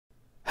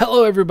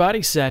Hello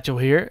everybody, Satchel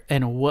here,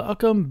 and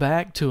welcome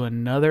back to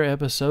another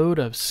episode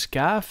of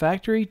Sky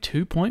Factory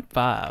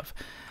 2.5.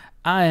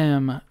 I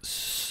am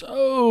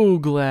so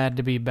glad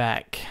to be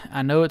back.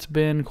 I know it's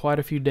been quite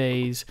a few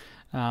days.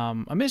 I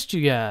missed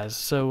you guys,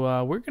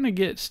 so we're going to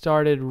get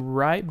started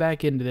right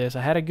back into this.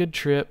 I had a good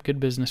trip, good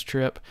business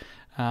trip.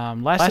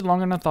 Lasted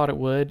longer than I thought it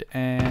would,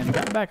 and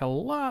got back a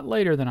lot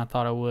later than I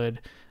thought I would.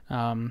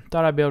 Thought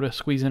I'd be able to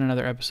squeeze in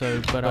another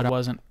episode, but I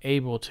wasn't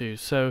able to.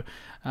 So,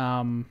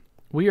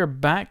 we are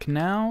back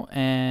now,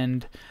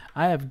 and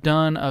I have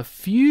done a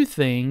few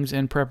things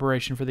in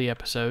preparation for the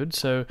episode.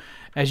 So,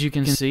 as you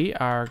can see,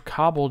 our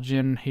cobble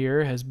gen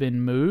here has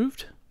been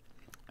moved.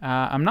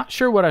 I'm not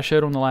sure what I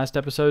showed on the last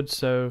episode,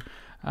 so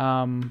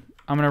I'm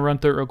going to run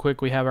through it real quick.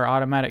 We have our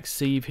automatic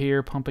sieve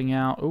here pumping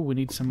out. Oh, we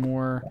need some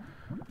more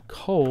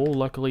coal.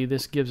 Luckily,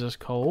 this gives us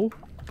coal.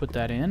 Put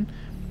that in.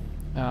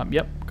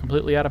 Yep,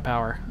 completely out of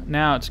power.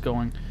 Now it's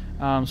going.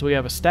 So we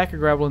have a stack of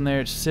gravel in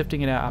there. It's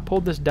sifting it out. I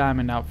pulled this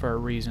diamond out for a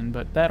reason,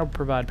 but that'll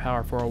provide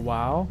power for a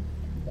while.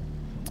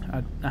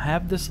 I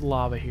have this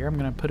lava here. I'm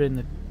going to put it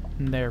in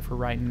there for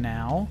right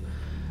now.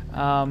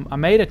 I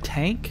made a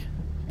tank.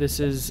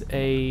 This is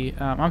a,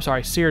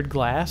 seared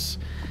glass.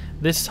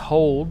 This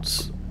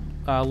holds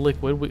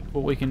liquid.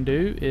 What we can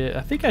do is,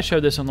 I think I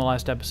showed this on the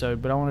last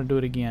episode, but I want to do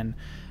it again.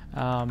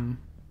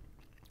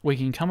 We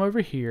can come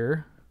over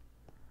here.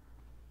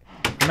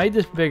 I made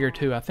this bigger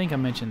too. I think I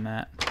mentioned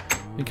that.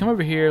 We come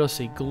over here, let's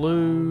see,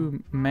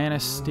 glue, mana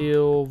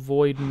steel,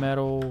 void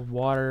metal,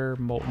 water,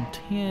 molten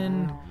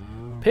tin,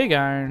 pig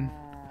iron,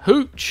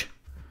 hooch,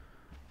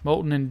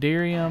 molten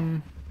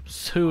enderium,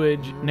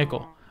 sewage,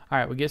 nickel.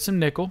 Alright, we get some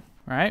nickel,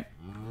 right?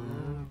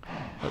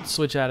 Let's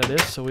switch out of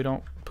this so we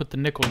don't put the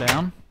nickel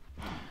down.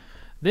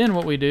 Then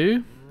what we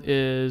do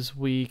is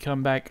we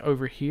come back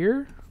over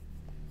here.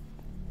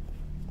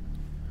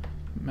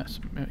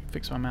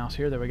 Fix my mouse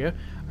here. There we go.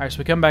 Alright, so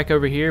we come back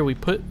over here. We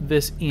put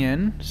this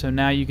in. So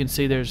now you can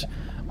see there's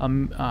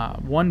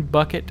one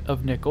bucket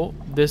of nickel.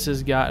 This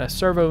has got a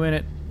servo in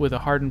it with a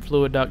hardened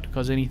fluid duct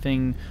because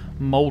anything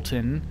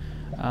molten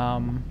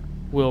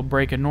will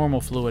break a normal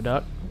fluid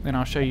duct. And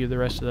I'll show you the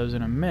rest of those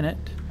in a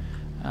minute.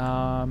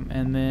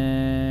 And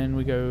then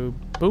we go,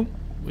 boom,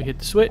 we hit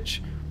the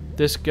switch.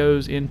 This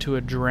goes into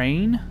a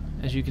drain,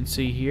 as you can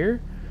see here.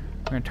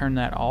 We're going to turn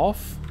that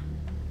off.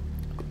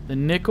 The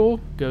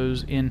nickel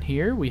goes in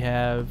here. We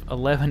have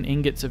 11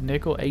 ingots of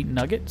nickel, 8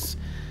 nuggets.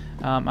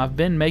 I've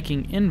been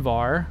making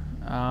Invar.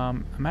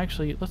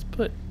 Let's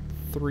put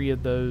 3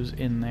 of those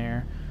in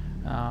there.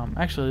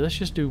 Actually, let's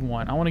just do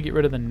 1. I want to get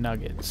rid of the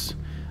nuggets.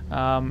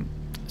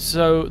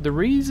 So the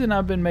reason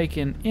I've been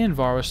making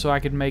Invar was so I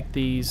could make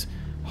these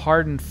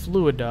hardened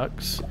fluid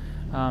ducts.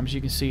 As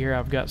you can see here,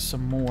 I've got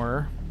some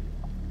more.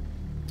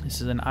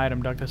 This is an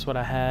item duct. That's what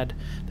I had.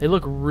 They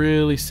look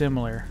really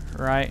similar,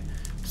 right?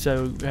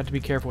 So we have to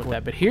be careful with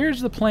that. But here's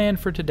the plan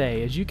for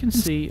today. As you can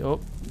see, oh,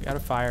 got a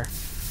fire.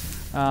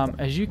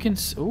 As you can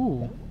see,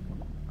 ooh,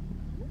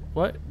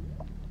 what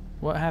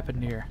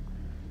happened here?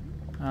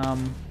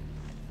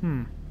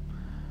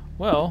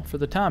 Well, for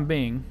the time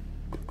being,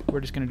 we're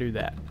just gonna do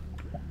that.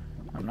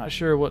 I'm not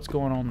sure what's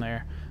going on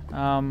there.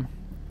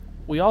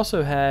 We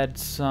also had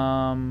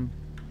some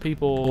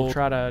people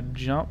try to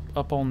jump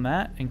up on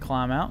that and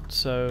climb out,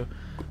 so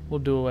we'll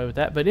do away with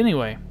that. But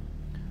anyway,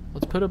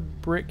 let's put a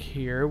brick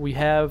here. We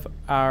have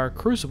our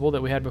crucible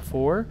that we had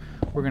before.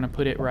 We're going to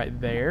put it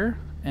right there.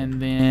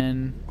 And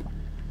then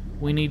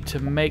we need to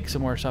make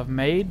some more. So I've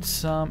made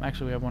some.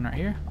 Actually, we have one right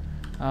here.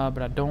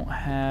 But I don't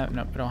have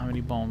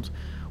any bones.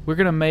 We're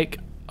going to make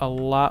a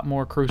lot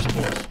more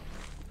crucibles. So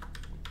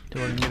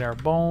we're going to get our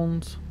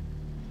bones.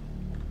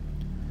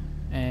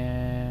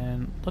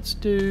 And let's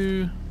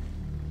do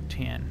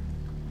 10.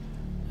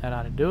 That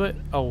ought to do it.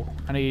 Oh,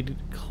 I need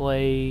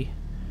clay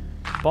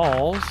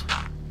balls.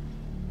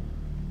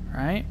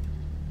 Right,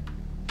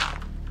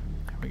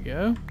 there we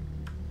go.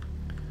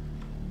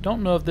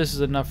 Don't know if this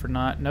is enough or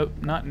not. Nope,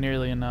 not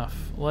nearly enough.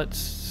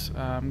 Let's,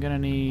 I'm gonna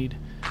need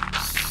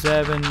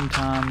 7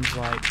 times,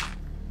 like,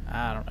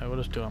 I don't know, we'll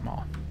just do them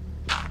all.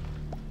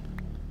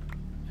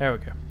 There we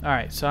go.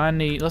 Alright, so I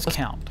need, let's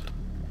count.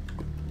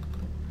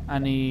 I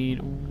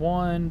need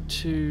 1,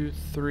 2,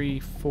 3,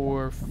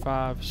 4,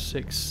 5,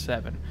 6,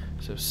 7.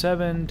 So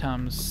 7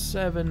 times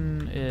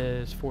 7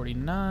 is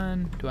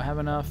 49. Do I have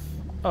enough?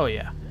 Oh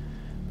yeah.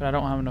 But I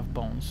don't have enough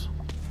bones.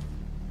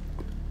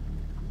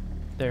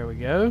 There we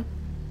go.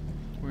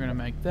 We're going to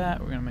make that.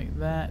 We're going to make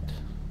that.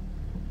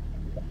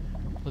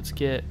 Let's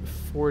get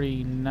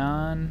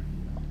 49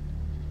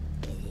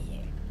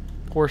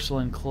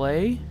 porcelain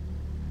clay.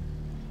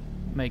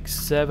 Make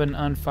 7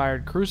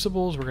 unfired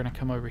crucibles. We're going to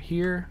come over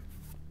here.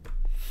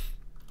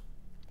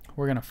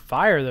 We're going to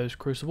fire those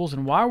crucibles.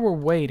 And while we're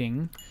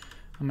waiting,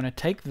 I'm going to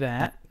take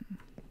that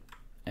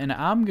and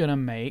I'm going to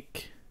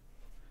make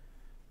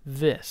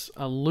this,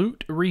 a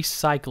loot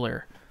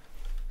recycler.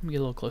 Let me get a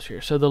little closer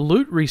here. So the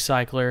loot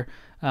recycler,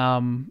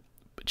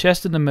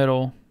 chest in the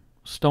middle,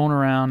 stone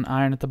around,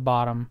 iron at the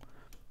bottom.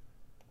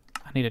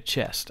 I need a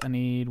chest. I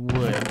need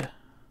wood.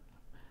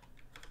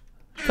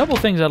 A couple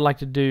things I'd like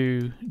to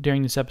do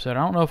during this episode.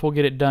 I don't know if we'll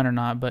get it done or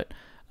not, but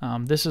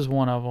this is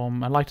one of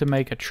them. I'd like to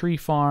make a tree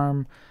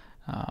farm,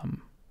 a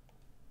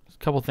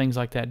couple things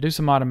like that. Do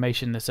some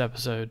automation this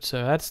episode.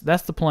 So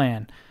that's the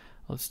plan.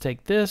 Let's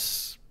take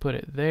this, put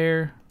it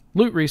there.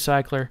 Loot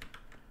recycler.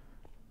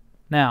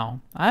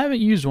 Now, I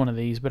haven't used one of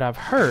these, but I've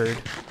heard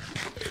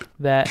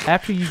that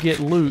after you get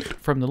loot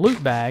from the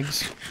loot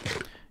bags,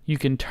 you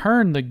can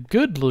turn the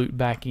good loot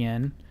back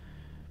in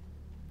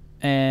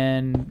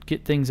and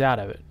get things out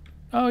of it.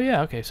 Oh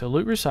yeah, okay, so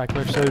loot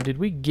recycler. So did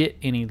we get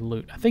any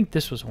loot? I think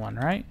this was one,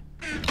 right?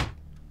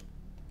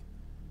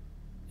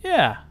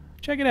 Yeah,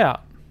 check it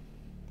out.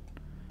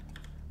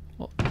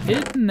 Well,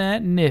 isn't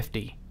that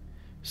nifty?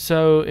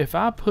 So if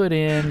I put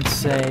in,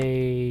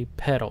 say,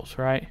 petals,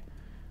 right?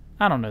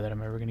 I don't know that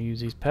I'm ever going to use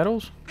these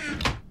petals.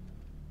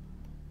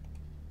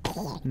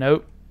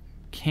 Nope.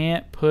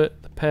 Can't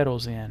put the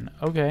petals in.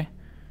 Okay.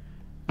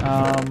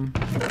 I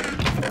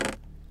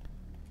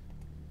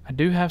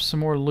do have some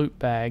more loot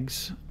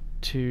bags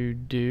to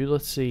do.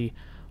 Let's see.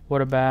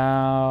 What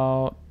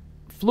about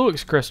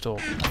Fluix crystal?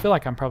 I feel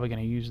like I'm probably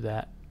going to use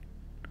that.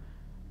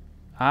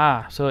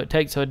 Ah, so it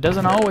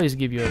doesn't always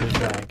give you a loot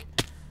bag.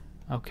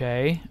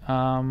 Okay.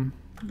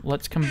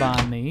 Let's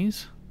combine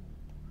these.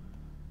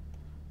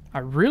 I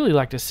really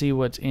like to see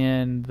what's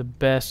in the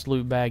best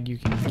loot bag you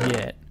can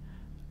get.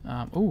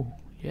 Ooh,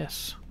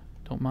 yes.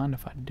 Don't mind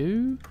if I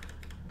do.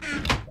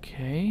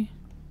 Okay.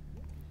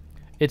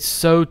 It's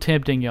so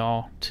tempting,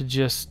 y'all, to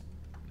just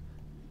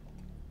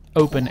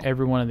open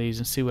every one of these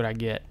and see what I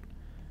get.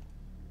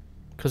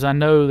 Because I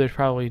know there's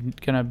probably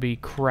going to be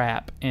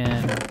crap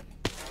in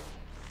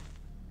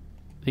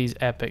these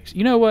epics.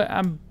 You know what?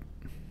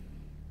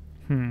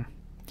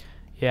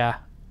 Yeah,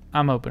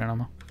 I'm opening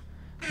them.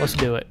 Let's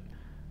do it.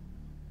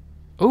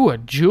 Ooh, a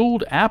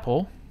jeweled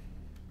apple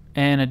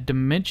and a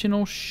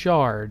dimensional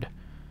shard.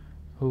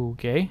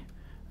 Okay.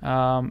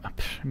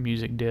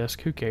 Music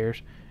disc, who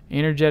cares?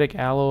 Energetic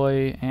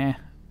alloy,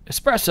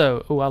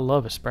 espresso. Oh, I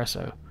love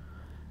espresso.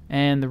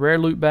 And the rare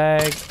loot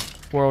bag,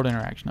 world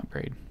interaction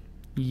upgrade.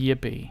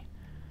 Yippee.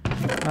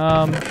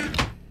 I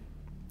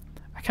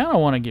kind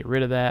of want to get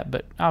rid of that,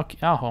 but I'll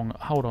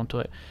hold on to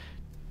it.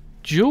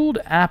 Jeweled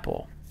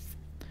apple.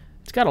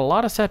 It's got a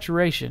lot of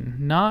saturation,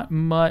 not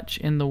much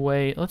in the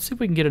way. Let's see if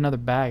we can get another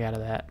bag out of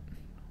that.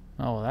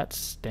 Oh, that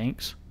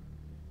stinks.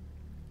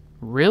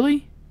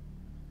 Really?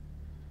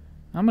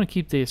 I'm going to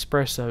keep the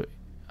espresso.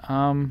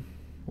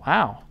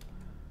 Wow.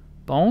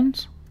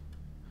 Bones?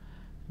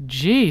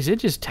 Jeez, it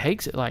just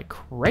takes it like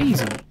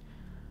crazy.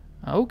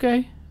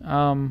 Okay.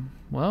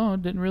 Well, I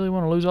didn't really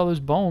want to lose all those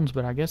bones,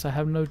 but I guess I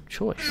have no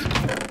choice.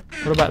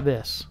 What about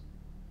this?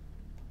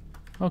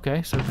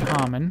 Okay, so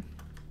common.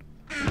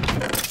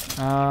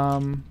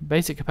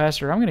 Basic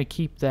capacitor, I'm going to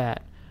keep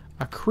that.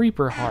 A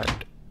creeper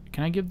heart.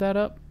 Can I give that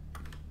up?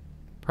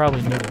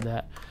 Probably needed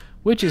that.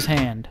 Witch's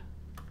hand.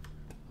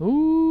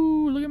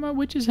 Ooh, look at my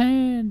witch's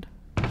hand.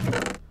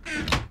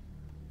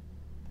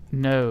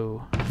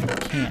 No,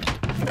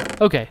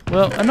 can't. Okay,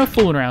 well, enough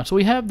fooling around. So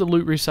we have the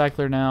loot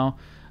recycler now.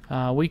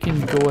 We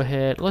can go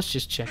ahead. Let's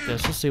just check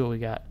this. Let's see what we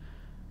got.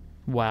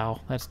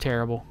 Wow, that's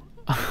terrible.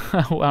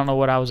 I don't know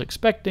what I was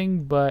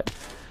expecting, but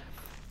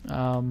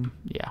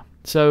yeah.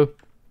 So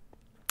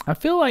I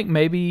feel like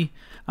maybe,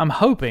 I'm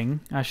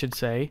hoping, I should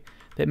say,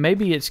 that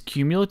maybe it's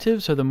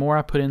cumulative. So the more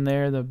I put in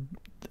there, the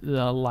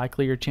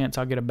likelier chance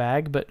I'll get a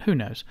bag, but who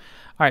knows.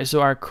 All right,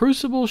 so our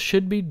crucibles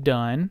should be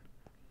done.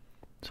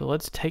 So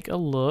let's take a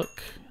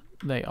look.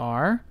 They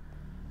are.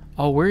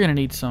 Oh, we're gonna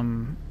need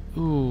some.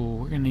 Ooh,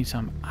 we're gonna need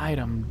some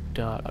item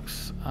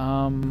ducts.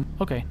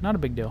 Okay, not a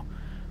big deal.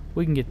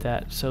 We can get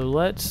that. So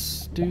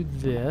let's do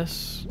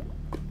this.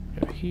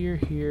 Go here,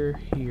 here,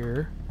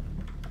 here.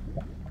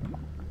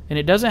 And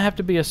it doesn't have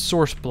to be a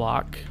source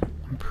block.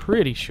 I'm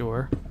pretty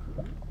sure.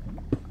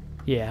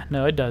 Yeah,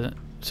 no, it doesn't.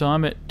 So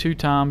I'm at 2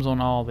 times on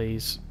all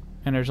these.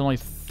 And there's only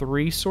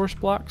 3 source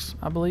blocks,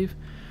 I believe.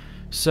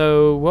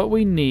 So what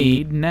we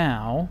need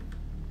now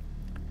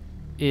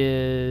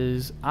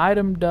is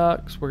item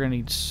ducts. We're going to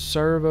need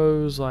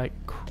servos like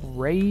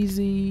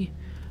crazy.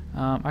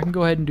 I can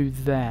go ahead and do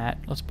that.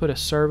 Let's put a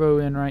servo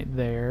in right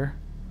there.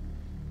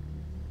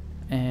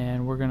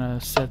 And we're going to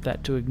set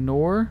that to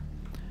ignore.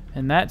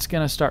 And that's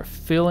going to start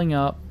filling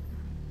up.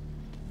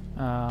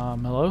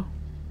 Hello?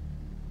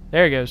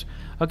 There it goes.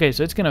 Okay,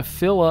 so it's going to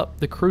fill up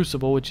the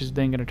crucible, which is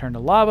then going to turn to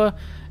lava.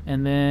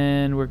 And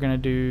then we're going to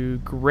do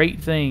great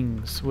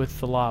things with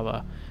the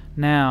lava.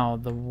 Now,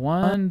 the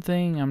one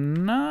thing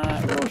I'm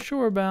not real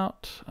sure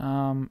about,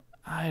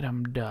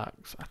 item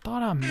ducts. I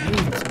thought I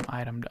made some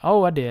item ducts.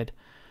 Oh, I did.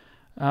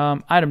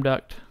 Item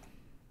duct.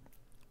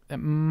 That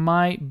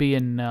might be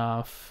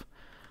enough.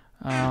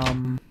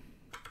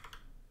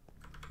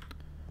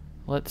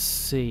 Let's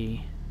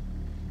see.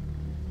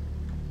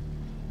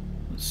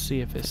 Let's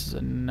see if this is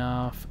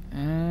enough.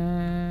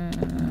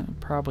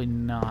 Probably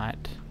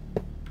not.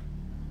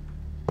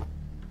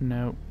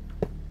 Nope.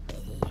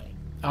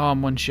 Oh,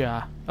 I'm 1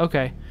 shy.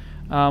 Okay.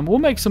 We'll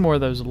make some more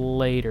of those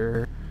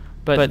later.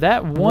 But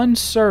that one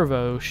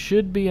servo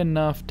should be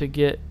enough to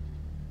get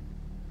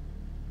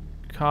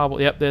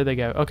cobble. Yep, there they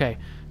go. Okay,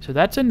 so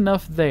that's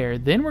enough there.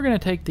 Then we're going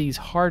to take these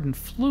hardened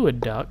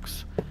fluid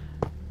ducts,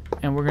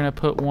 and we're going to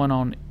put one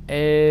on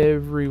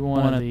every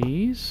one of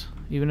these.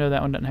 Even though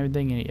that one doesn't have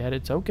anything in it yet,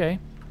 it's okay.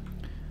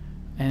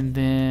 And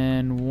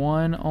then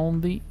one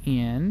on the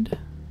end,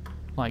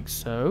 like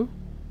so.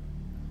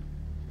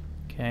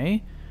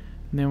 Okay,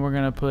 and then we're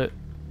going to put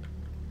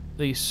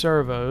these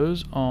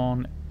servos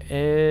on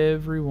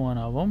every one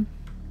of them.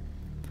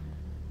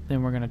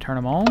 Then we're going to turn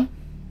them on.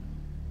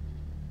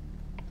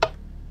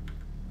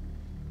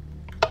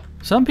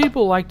 Some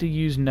people like to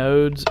use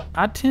nodes.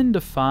 I tend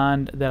to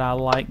find that I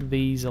like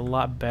these a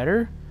lot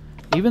better.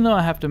 Even though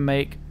I have to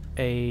make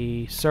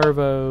a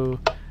servo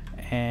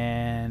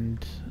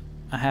and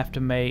I have to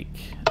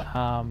make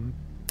the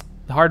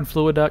hardened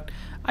fluid duct,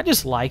 I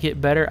just like it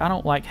better. I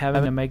don't like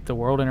having to make the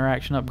world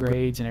interaction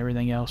upgrades and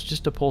everything else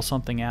just to pull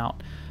something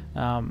out.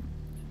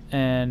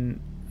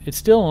 And it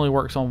still only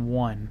works on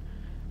one.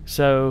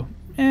 So,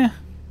 I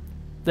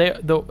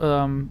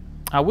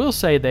will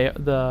say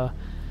the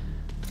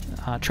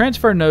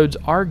transfer nodes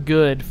are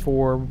good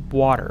for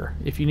water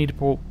if you need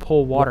to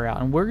pull water out,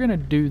 and we're going to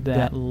do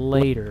that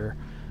later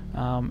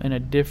in a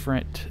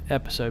different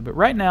episode. But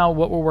right now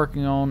what we're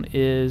working on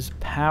is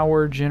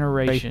power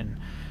generation.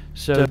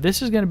 So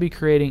this is going to be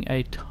creating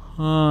a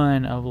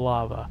ton of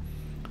lava.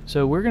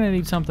 So we're going to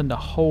need something to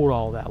hold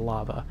all that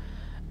lava.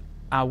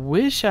 I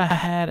wish I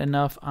had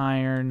enough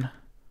iron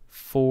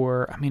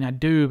for, I mean I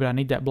do, but I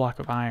need that block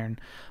of iron.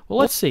 Well,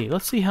 let's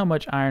see how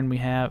much iron we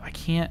have. I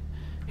can't,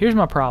 here's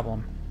my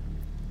problem.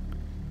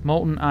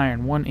 Molten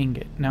iron, 1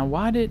 ingot. Now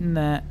why didn't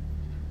that,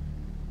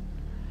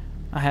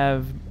 I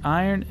have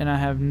iron and I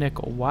have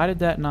nickel. Why did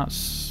that not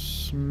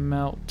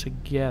smelt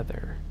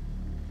together?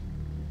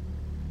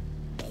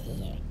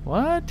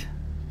 What?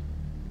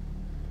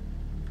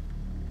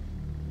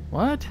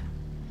 What?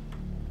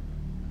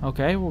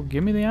 Okay, well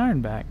give me the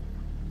iron back.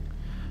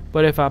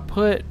 But if I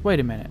put, wait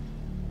a minute.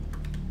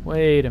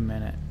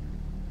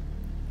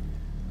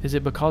 Is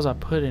it because I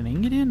put an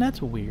ingot in?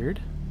 That's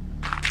weird.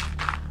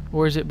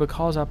 Or is it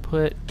because I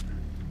put,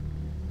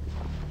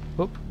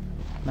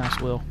 mouse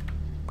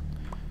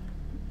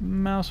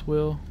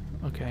wheel.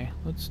 Okay,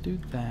 let's do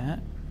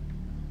that.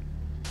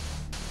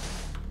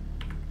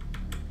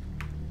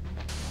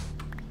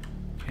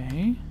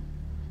 Okay.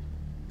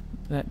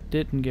 That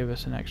didn't give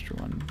us an extra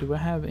one. Do I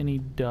have any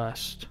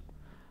dust?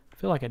 I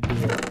feel like I do.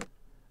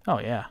 Oh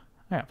yeah,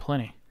 I got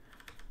plenty.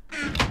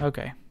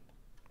 Okay.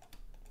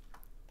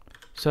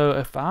 So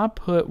if I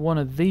put one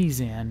of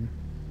these in,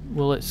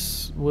 will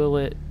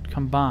it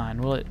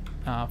combine? Will it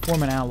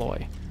form an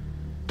alloy?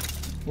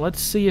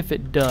 Let's see if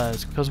it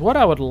does. Because what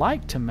I would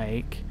like to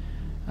make,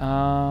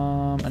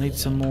 I need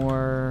some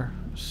more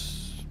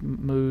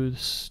smooth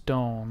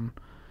stone.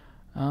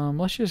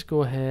 Let's just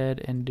go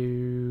ahead and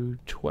do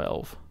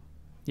 12.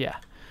 Yeah.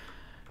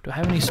 Do I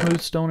have any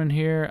smooth stone in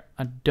here?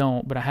 I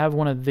don't, but I have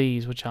one of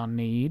these, which I'll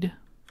need.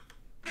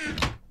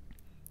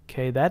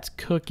 Okay, that's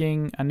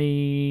cooking. I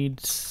need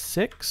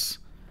 6.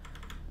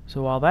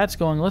 So while that's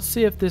going, let's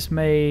see if this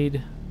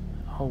made...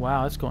 Oh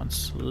wow, it's going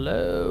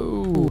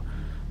slow.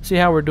 See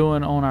how we're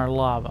doing on our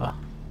lava.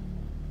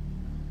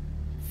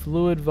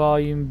 Fluid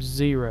volume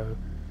 0.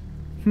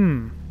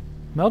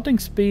 Melting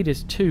speed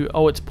is 2.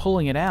 Oh, it's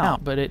pulling it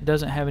out, but it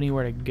doesn't have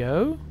anywhere to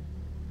go?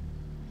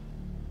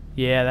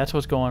 Yeah, that's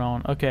what's going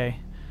on. Okay,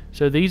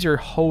 so these are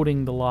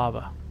holding the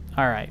lava.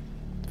 Alright,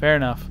 fair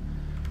enough.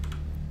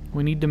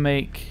 We need to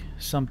make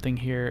something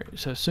here.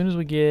 So as soon as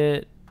we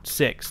get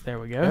 6, there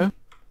we go.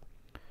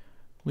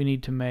 We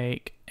need to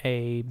make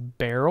a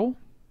barrel.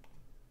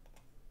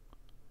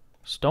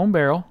 Stone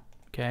barrel.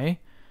 Okay.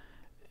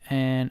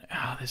 And,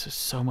 this is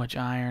so much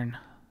iron.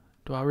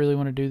 Do I really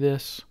want to do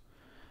this?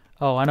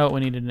 Oh, I know what we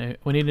need to do.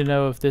 We need to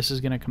know if this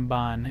is going to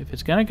combine. If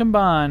it's going to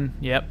combine,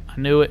 yep, I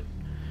knew it.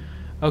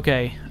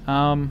 Okay.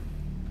 Well,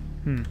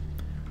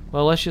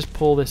 let's just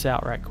pull this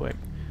out right quick.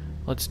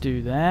 Let's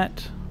do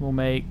that. We'll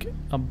make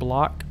a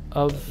block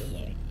of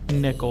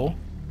nickel.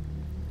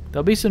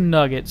 There'll be some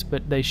nuggets,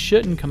 but they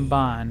shouldn't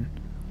combine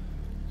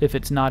if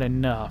it's not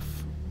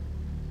enough.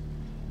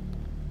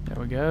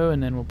 There we go,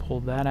 and then we'll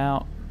pull that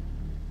out.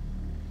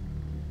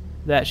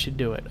 That should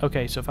do it.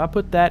 Okay, so if I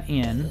put that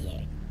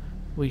in,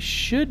 we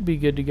should be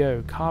good to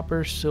go.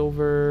 Copper,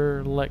 silver,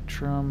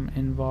 electrum,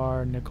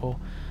 invar, nickel.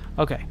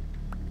 Okay,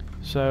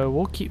 so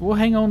we'll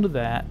hang on to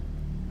that.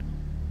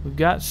 We've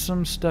got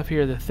some stuff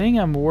here. The thing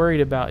I'm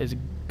worried about is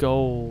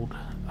gold.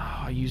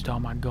 Oh, I used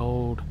all my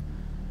gold.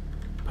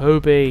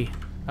 Poopy.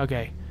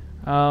 Okay.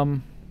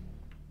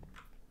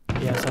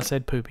 Yes, I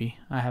said poopy.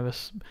 I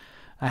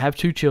have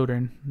 2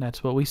 children.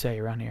 That's what we say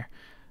around here.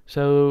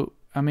 So,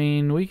 I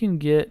mean, we can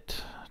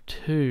get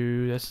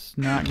 2. That's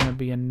not going to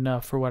be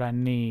enough for what I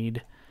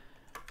need.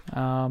 Do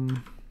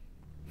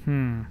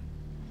I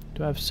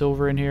have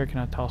silver in here? Can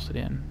I toss it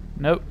in?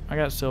 Nope, I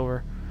got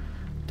silver.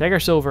 Take our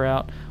silver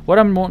out. What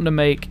I'm wanting to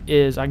make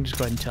is, I can just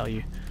go ahead and tell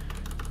you.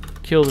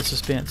 Kill the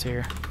suspense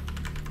here.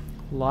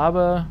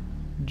 Lava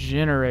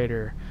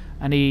generator.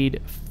 I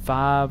need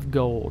 5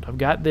 gold. I've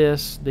got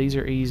this. These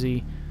are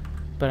easy.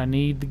 But I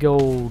need the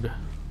gold.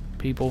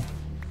 people.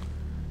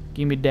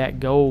 Give me that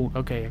gold.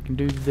 Okay, I can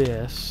do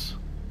this.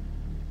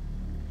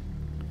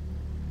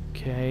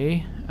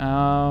 Okay.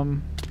 Wow,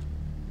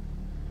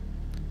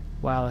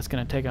 that's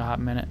gonna take a hot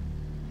minute.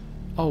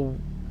 Oh,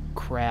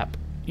 crap.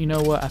 You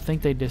know what? I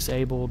think they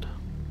disabled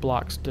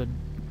blocks to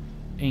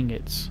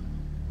ingots.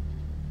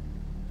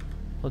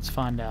 Let's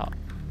find out.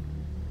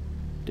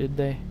 Did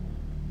they?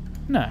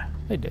 No,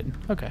 they didn't.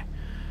 Okay.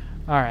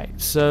 Alright,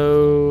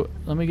 so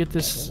let me get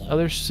this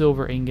other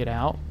silver ingot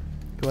out.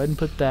 Go ahead and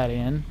put that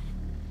in.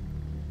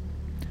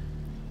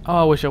 Oh,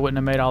 I wish I wouldn't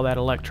have made all that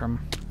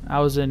electrum. I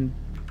was in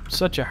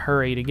such a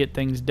hurry to get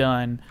things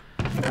done.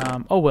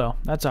 Oh well,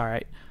 that's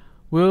alright.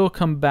 We'll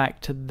come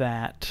back to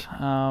that.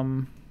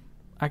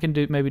 I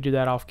can maybe do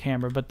that off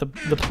camera, but the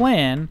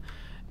plan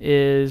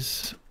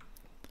is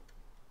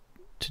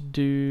to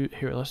do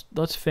here.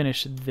 Let's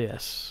finish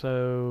this.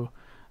 So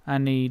I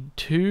need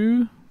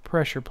 2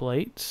 pressure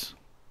plates.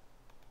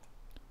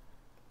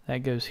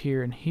 That goes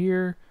here and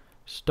here.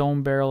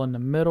 Stone barrel in the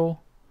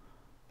middle.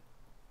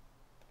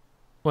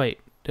 Wait,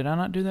 did I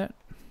not do that?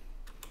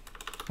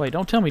 Wait,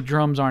 don't tell me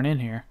drums aren't in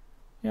here.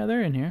 Yeah,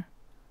 they're in here.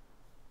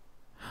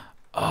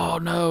 Oh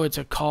no, it's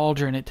a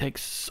cauldron. It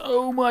takes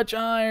so much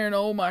iron.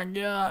 Oh my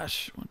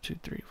gosh. 1, 2,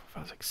 3,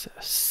 4, 5, 6,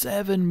 7.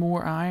 7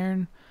 more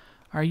iron.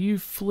 Are you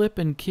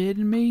flipping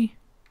kidding me?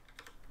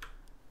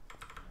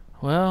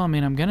 Well, I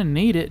mean, I'm gonna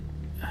need it.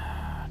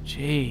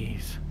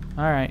 Jeez.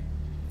 Alright.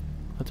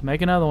 Let's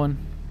make another one.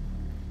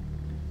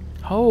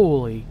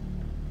 Holy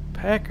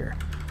pecker.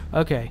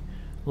 Okay.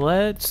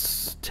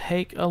 Let's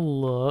take a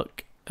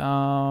look.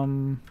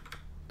 I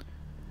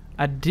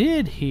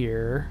did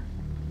hear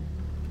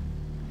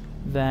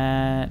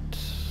that...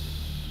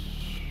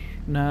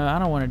 No, I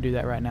don't want to do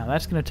that right now.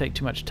 That's going to take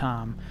too much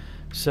time.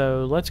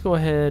 So let's go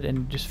ahead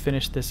and just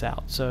finish this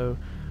out. So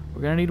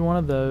we're going to need one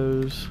of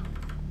those.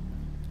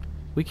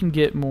 We can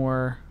get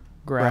more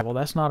gravel.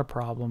 That's not a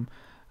problem.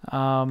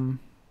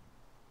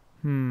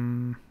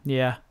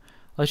 Yeah.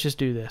 Let's just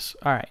do this.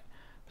 Alright.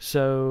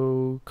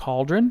 So,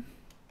 cauldron.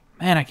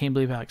 Man, I can't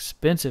believe how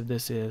expensive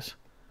this is.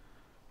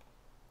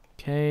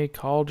 Okay,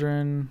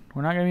 cauldron.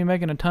 We're not going to be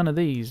making a ton of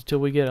these until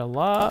we get a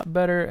lot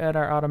better at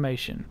our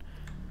automation.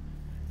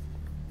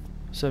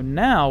 So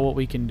now what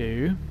we can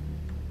do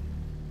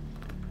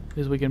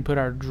is we can put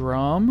our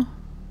drum.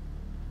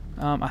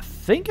 I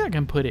think I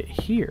can put it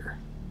here.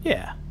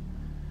 Yeah.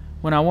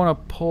 When I want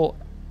to pull,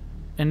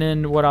 and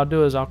then what I'll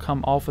do is I'll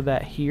come off of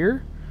that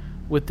here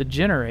with the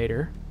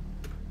generator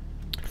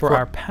for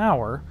our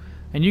power.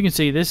 And you can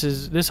see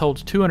this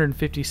holds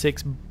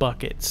 256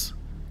 buckets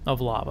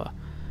of lava.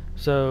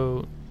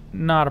 So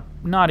not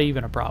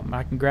even a problem.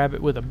 I can grab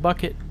it with a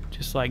bucket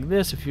just like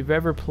this. If you've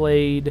ever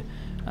played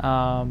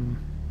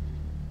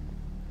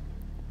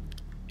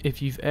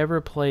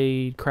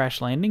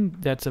Crash Landing,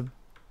 that's a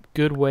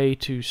good way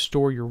to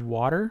store your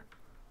water,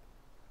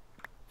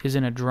 is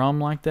in a drum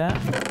like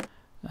that.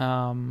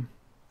 So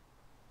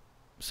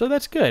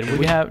that's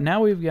good.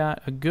 Now we've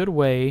got a good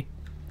way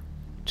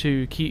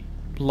to keep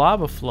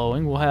lava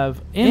flowing. We'll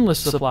have endless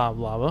supply of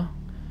lava.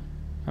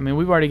 I mean,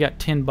 we've already got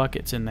 10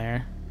 buckets in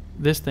there.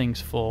 This thing's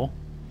full.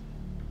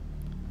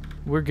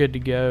 We're good to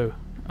go.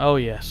 Oh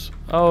yes.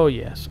 Oh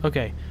yes.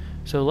 Okay.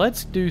 So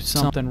let's do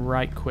something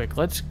right quick.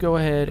 Let's go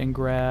ahead and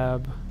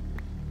grab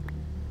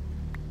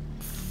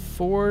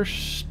 4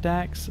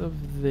 stacks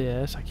of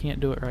this. I can't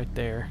do it right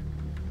there.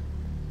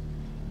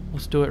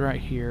 Let's do it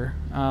right here.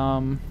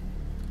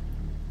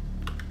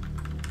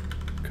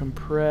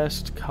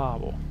 Compressed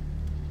cobble.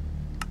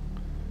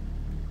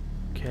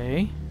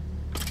 Okay.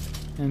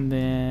 And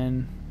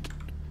then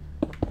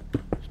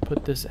let's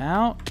put this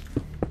out.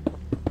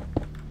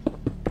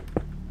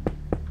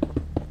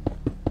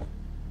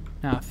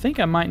 Now I think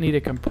I might need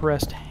a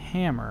compressed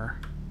hammer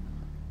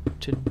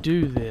to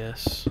do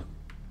this.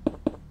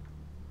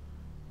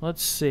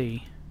 Let's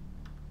see.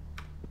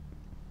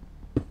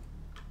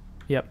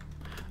 Yep.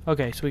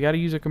 Okay, so we got to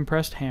use a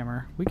compressed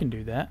hammer. We can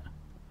do that.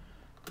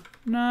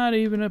 Not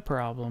even a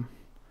problem.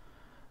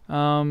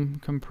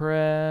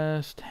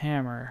 Compressed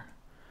hammer.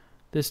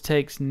 This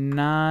takes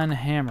 9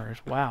 hammers.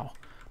 Wow.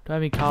 Do I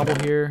have any cobble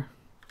here?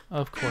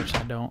 Of course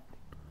I don't.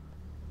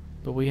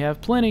 But we have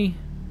plenty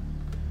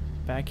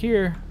back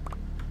here.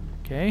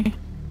 Okay.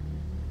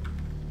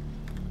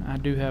 I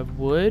do have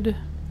wood.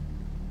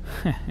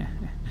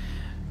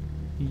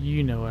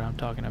 You know what I'm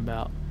talking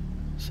about.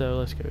 So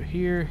let's go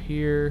here,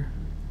 here,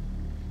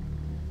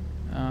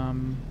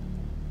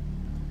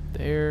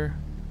 there,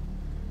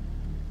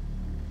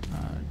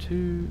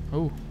 2.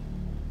 Oh,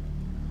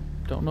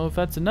 don't know if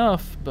that's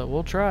enough, but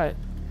we'll try it.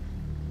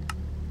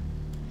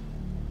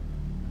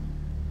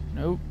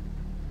 Nope.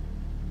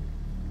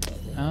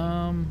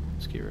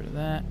 Let's get rid of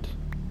that.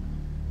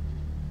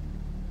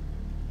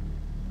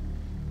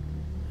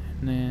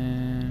 And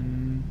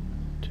then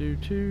 2,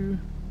 2.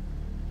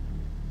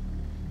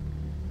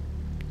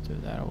 Throw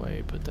that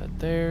away, put that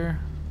there.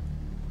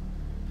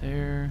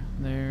 There,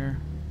 there.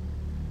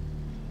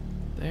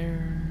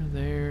 There,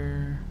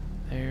 there,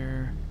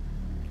 there.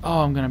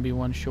 Oh, I'm gonna be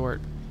 1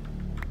 short.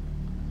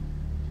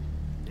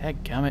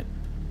 Dadgummit.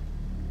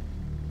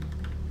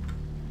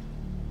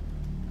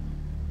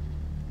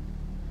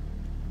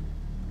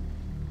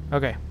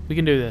 Okay, we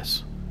can do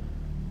this.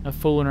 No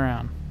fooling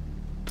around.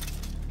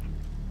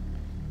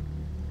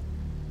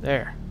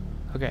 There.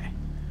 Okay.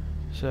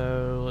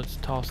 So let's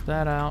toss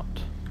that out.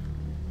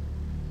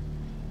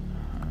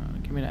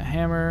 Give me that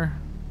hammer.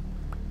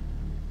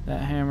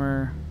 That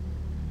hammer.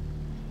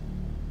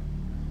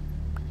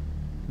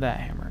 That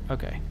hammer.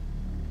 Okay.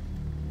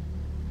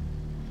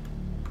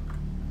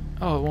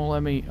 Oh, it won't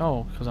let me...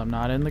 Oh, because I'm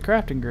not in the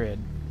crafting grid.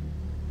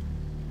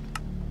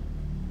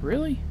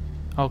 Really?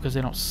 Oh, because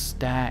they don't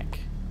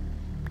stack.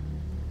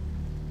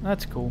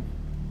 That's cool.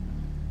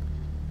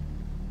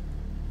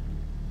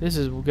 This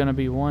is going to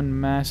be one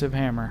massive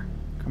hammer.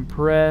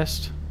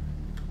 Compressed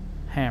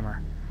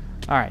hammer.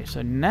 Alright,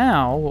 so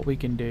now what we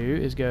can do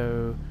is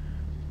go...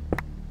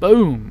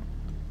 Boom!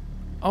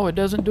 Oh, it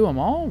doesn't do them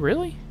all?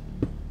 Really?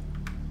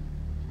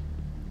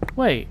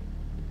 Wait.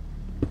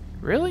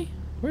 Really?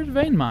 Where's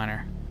Vein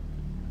Miner?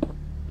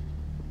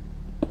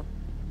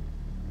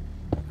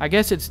 I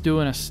guess it's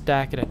doing a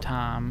stack at a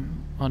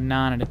time. Well,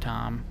 9 at a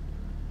time.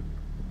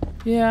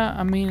 Yeah,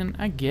 I mean,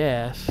 I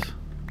guess.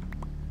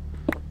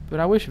 But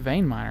I wish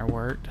Vein Miner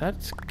worked.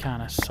 That's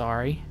kind of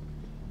sorry.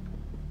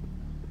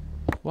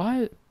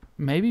 Why?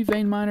 Maybe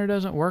Vein Miner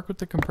doesn't work with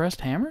the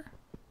compressed hammer?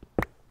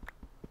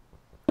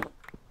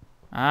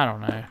 I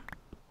don't know.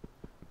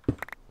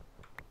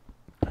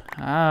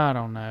 I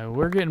don't know.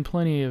 We're getting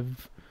plenty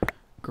of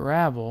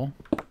gravel.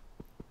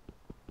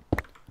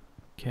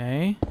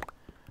 Okay.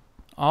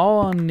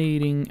 All I'm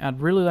needing,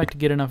 I'd really like to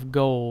get enough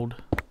gold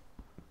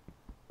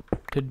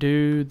to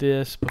do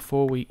this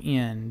before we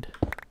end.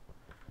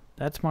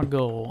 That's my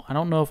goal. I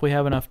don't know if we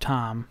have enough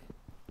time.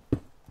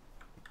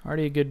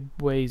 Already a good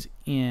ways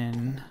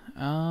in.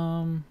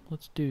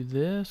 Let's do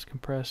this.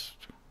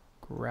 Compressed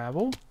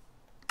gravel.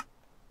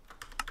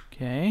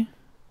 Okay.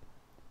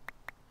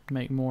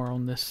 Make more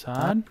on this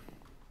side.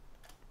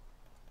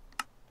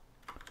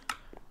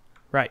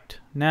 Right.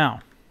 Now,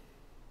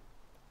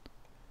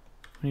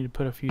 I need to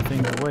put a few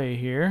things away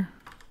here.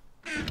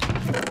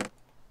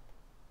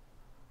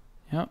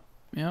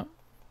 Yep.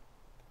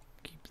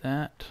 Keep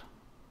that.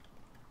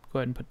 Go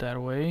ahead and put that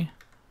away.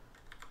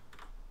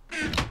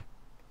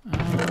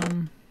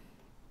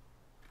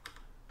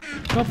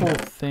 Couple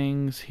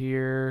things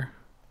here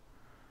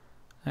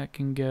that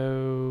can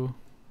go.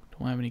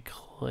 Don't have any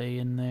clay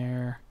in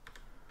there.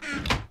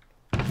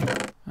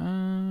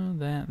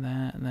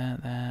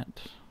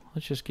 That.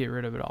 Let's just get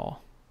rid of it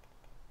all.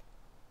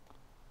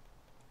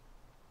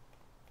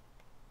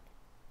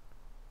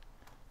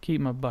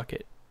 Keep my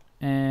bucket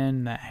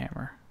and that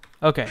hammer.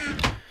 Okay.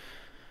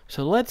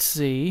 So let's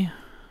see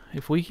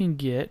if we can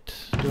get...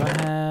 Do I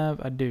have...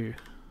 I do.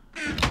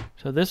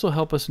 So this will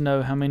help us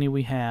know how many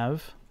we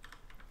have.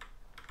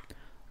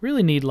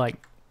 Really need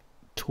like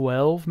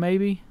 12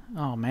 maybe.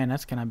 Oh man,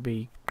 that's gonna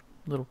be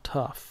a little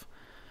tough.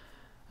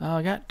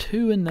 I got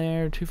 2 in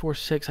there. 2, 4,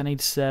 6. I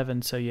need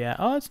 7. So yeah.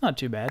 Oh, it's not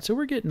too bad. So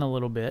we're getting a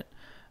little bit.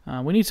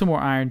 We need some more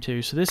iron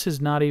too. So this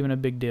is not even a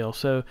big deal.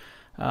 So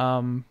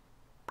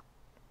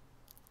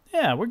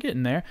yeah, we're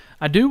getting there.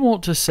 I do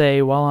want to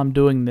say while I'm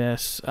doing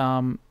this,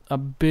 a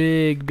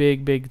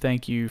big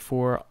thank you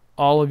for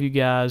all of you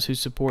guys who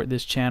support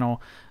this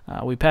channel.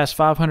 We passed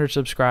 500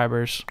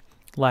 subscribers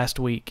last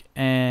week,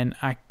 and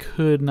I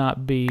could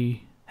not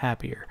be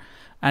happier.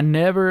 I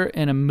never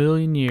in a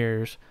million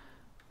years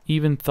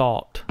even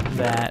thought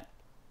that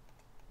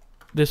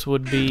this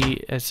would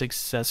be as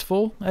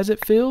successful as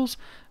it feels.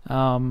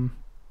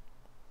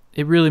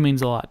 It really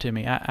means a lot to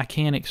me. I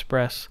can't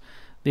express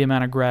the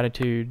amount of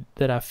gratitude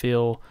that I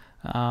feel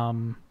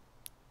to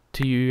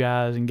you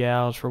guys and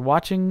gals for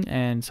watching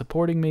and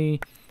supporting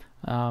me,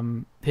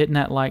 hitting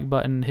that like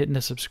button, hitting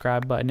the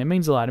subscribe button. It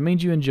means a lot. It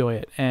means you enjoy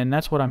it, and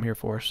that's what I'm here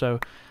for. So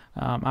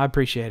I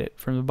appreciate it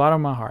from the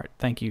bottom of my heart.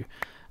 Thank you.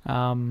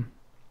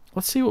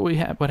 Let's see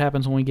what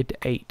happens when we get to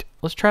 8.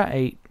 Let's try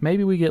 8.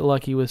 Maybe we get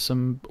lucky with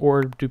some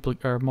or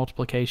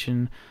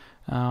multiplication.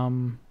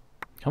 Come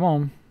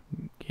on,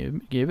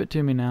 give it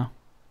to me now.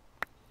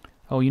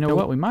 Oh, you know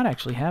what? We might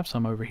actually have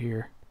some over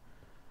here.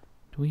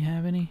 Do we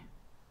have any?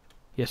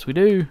 Yes, we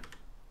do.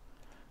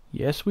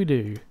 Yes, we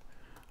do.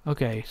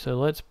 Okay, so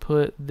let's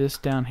put this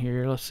down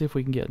here. Let's see if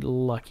we can get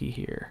lucky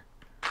here.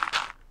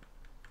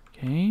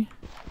 Okay.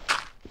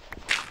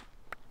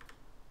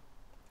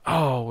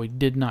 Oh, we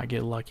did not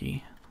get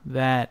lucky.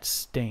 That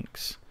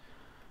stinks.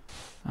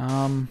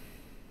 Up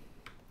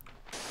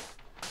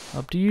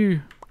to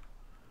you.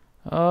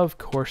 Of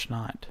course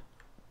not.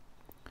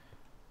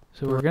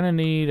 So we're going to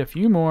need a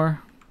few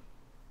more.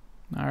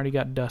 I already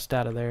got dust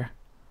out of there.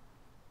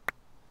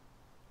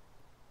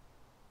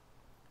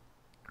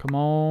 Come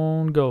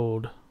on,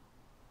 gold.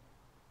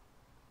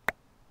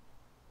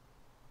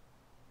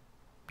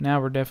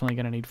 Now we're definitely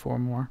going to need 4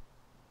 more.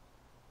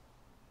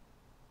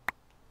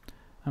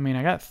 I mean,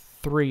 I got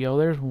 3. Oh,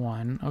 there's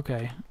 1.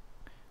 Okay.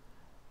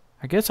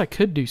 I guess I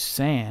could do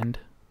sand.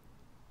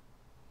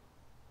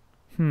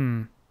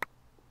 That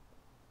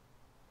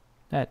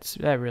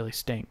really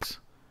stinks.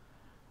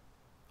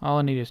 All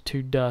I need is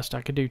 2 dust.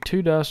 I could do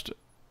 2 dust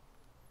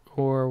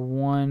or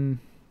 1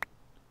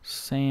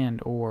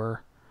 sand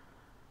ore.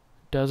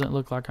 doesn't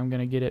look like I'm going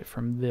to get it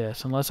from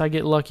this. Unless I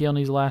get lucky on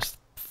these last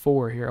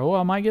 4 here. Oh,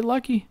 I might get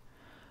lucky.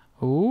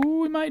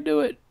 Oh, we might do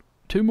it.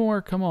 2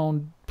 more. Come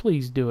on.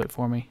 Please do it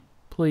for me.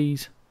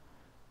 Please.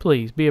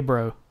 Please, be a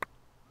bro.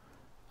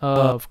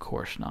 Of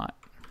course not.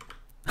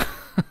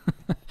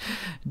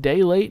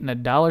 Day late and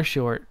 $1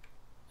 short.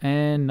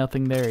 And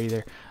nothing there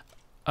either.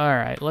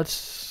 Alright,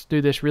 let's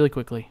do this really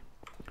quickly.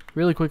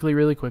 Really quickly.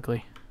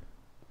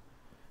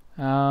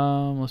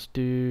 Let's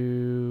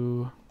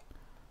do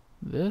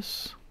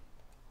this.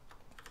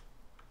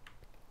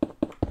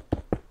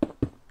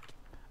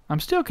 I'm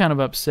still kind of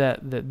upset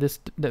that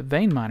that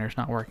vein miner's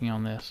not working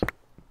on this.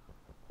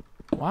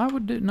 Why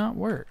would it not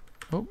work?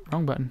 Oh,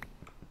 wrong button.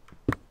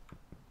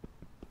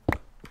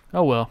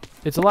 Oh well,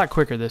 it's a lot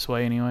quicker this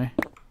way anyway.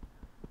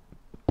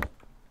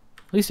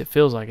 At least it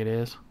feels like it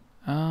is.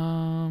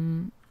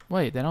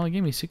 Wait, that only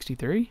gave me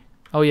 63?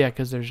 Oh yeah,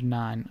 because there's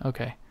 9.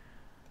 Okay.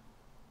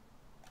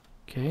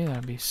 Okay,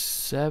 that'll be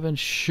 7.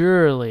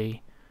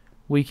 Surely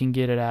we can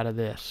get it out of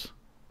this.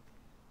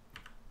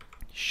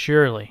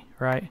 Surely,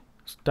 right?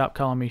 Stop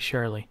calling me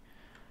Shirley.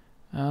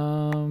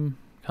 Come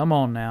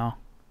on now.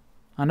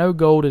 I know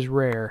gold is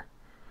rare.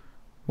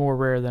 More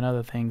rare than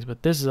other things,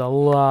 but this is a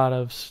lot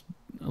of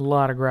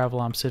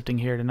gravel I'm sifting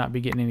here to not be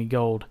getting any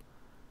gold.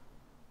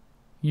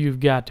 You've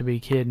got to be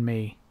kidding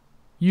me.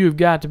 You've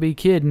got to be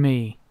kidding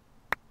me.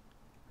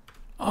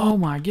 Oh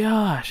my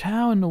gosh,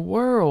 how in the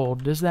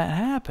world does that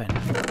happen?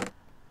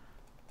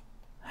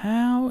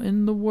 How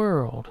in the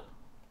world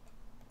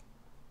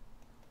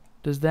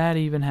does that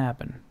even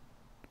happen?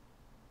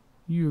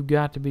 You've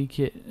got to be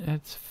kidding.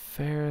 That's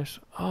Ferris.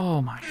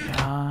 Oh my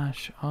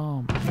gosh.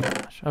 Oh my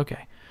gosh.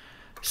 Okay.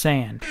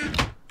 Sand.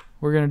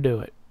 We're going to do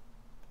it.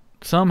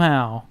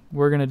 Somehow,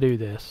 we're going to do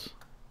this.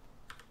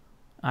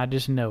 I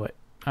just know it.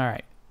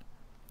 Alright.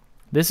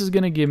 This is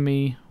going to give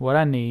me what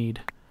I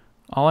need.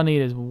 All I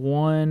need is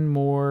 1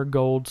 more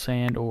gold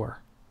sand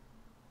ore.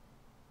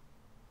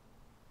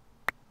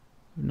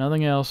 If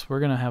nothing else, we're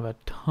going to have a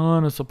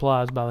ton of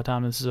supplies by the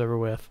time this is over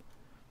with.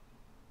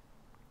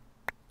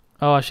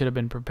 Oh, I should have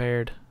been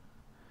prepared.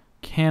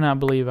 Cannot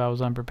believe I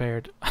was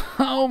unprepared.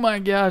 Oh my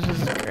gosh, this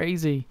is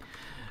crazy.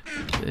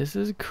 This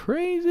is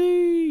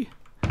crazy.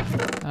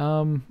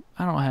 I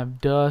don't have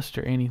dust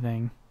or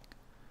anything.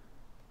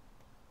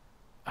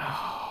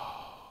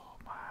 Oh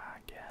my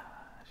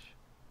gosh.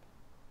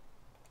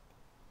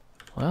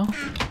 Well,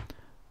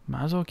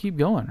 might as well keep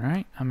going,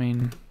 right? I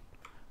mean,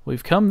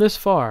 we've come this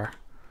far.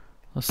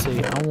 Let's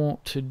see, I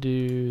want to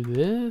do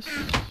this.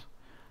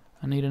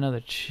 I need another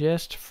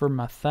chest for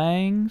my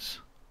things.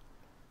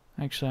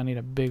 Actually, I need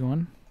a big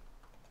one.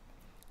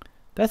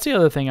 That's the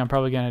other thing I'm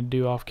probably going to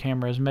do off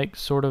camera is make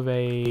sort of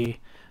a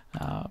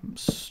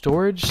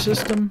storage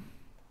system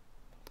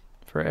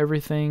for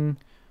everything,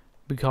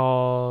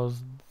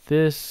 because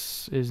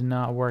this is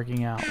not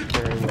working out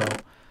very well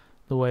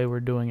the way we're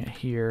doing it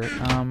here.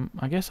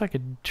 I guess I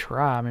could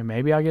try. I mean,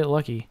 maybe I'll get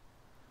lucky.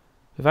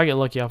 If I get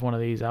lucky off one of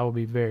these, I will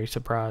be very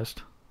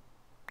surprised.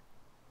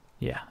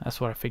 Yeah, that's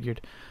what I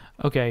figured.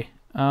 Okay,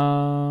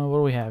 what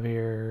do we have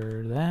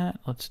here? That.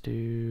 Let's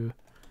do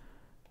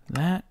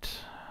that.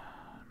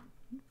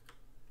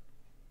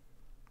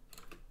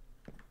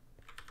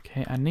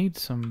 Okay, I need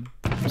some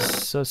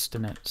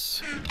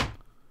sustenance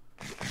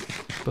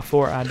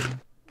before I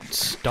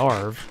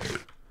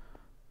starve.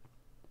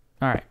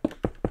 Alright.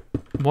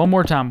 One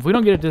more time. If we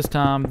don't get it this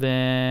time,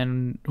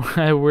 then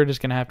we're just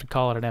going to have to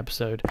call it an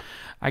episode.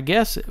 I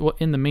guess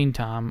in the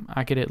meantime,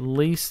 I could at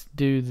least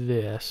do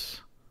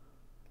this.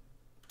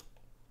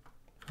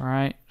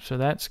 Alright, so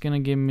that's going to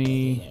give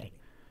me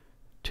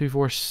 2,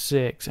 4,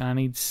 6, and I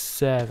need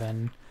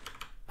 7.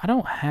 I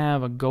don't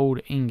have a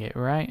gold ingot,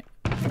 right?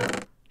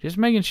 Just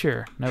making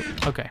sure. Nope.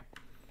 Okay.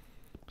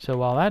 So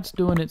while that's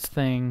doing its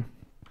thing,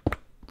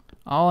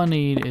 all I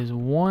need is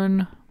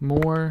 1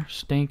 more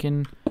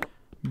stinking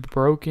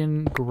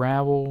broken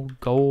gravel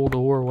gold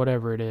ore,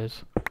 whatever it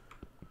is.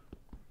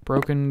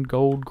 Broken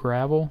gold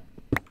gravel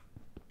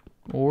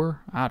ore?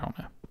 I don't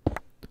know.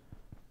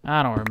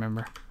 I don't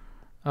remember.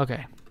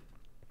 Okay.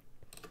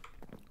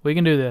 We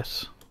can do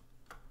this.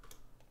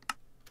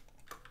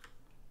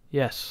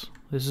 Yes,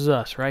 this is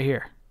us right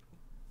here.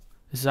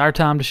 This is our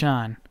time to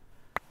shine.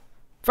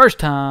 First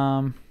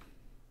time.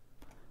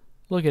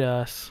 Look at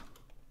us.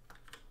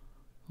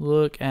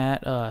 Look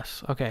at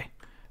us. Okay.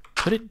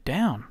 Put it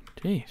down.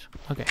 Jeez.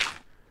 Okay.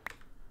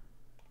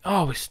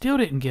 Oh, we still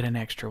didn't get an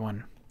extra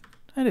one.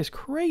 That is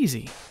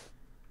crazy.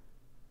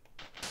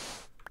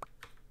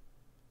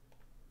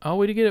 Oh,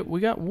 we did get it. We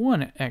got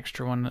 1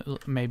 extra one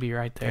maybe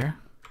right there.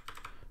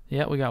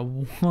 Yeah, we got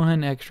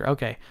 1 extra.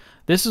 Okay.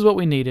 This is what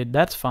we needed.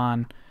 That's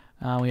fine.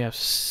 We have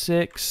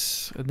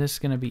 6. This is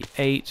going to be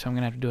 8, so I'm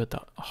going to have to do it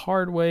the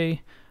hard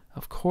way.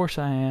 Of course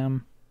I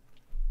am.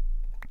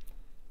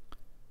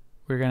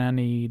 We're going to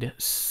need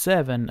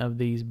 7 of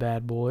these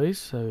bad boys.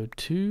 So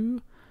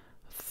 2,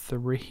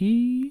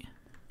 3.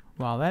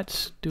 While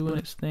that's doing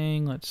its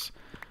thing, let's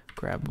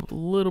grab a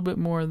little bit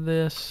more of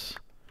this.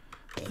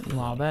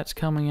 While that's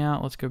coming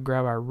out, let's go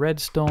grab our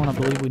redstone. I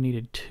believe we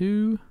needed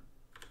 2.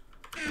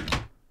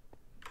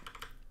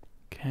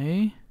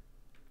 Okay.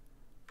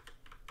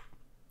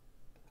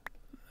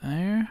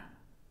 There.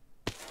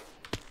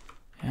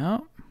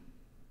 Yep.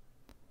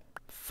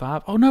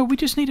 5. Oh no, we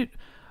just needed...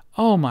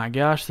 Oh my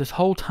gosh, this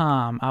whole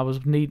time I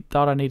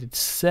thought I needed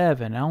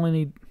 7. I only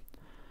need...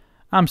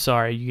 I'm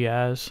sorry, you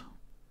guys.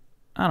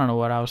 I don't know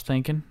what I was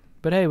thinking.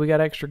 But hey, we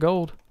got extra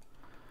gold.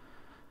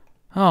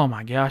 Oh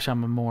my gosh,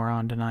 I'm a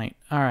moron tonight.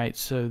 Alright,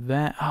 so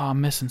that... Oh,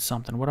 I'm missing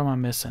something. What am I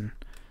missing?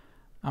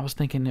 I was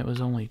thinking it was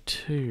only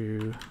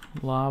 2.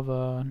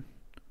 Lava...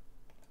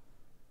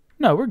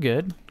 No, we're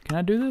good. Can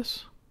I do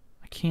this?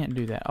 I can't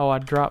do that. Oh, I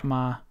dropped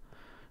my...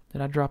 Did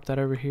I drop that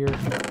over here?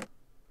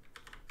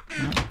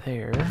 Not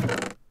there.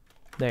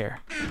 There.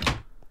 I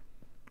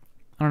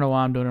don't know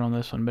why I'm doing it on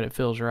this one, but it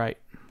feels right.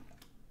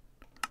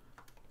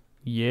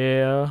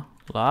 Yeah.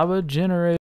 Lava generator.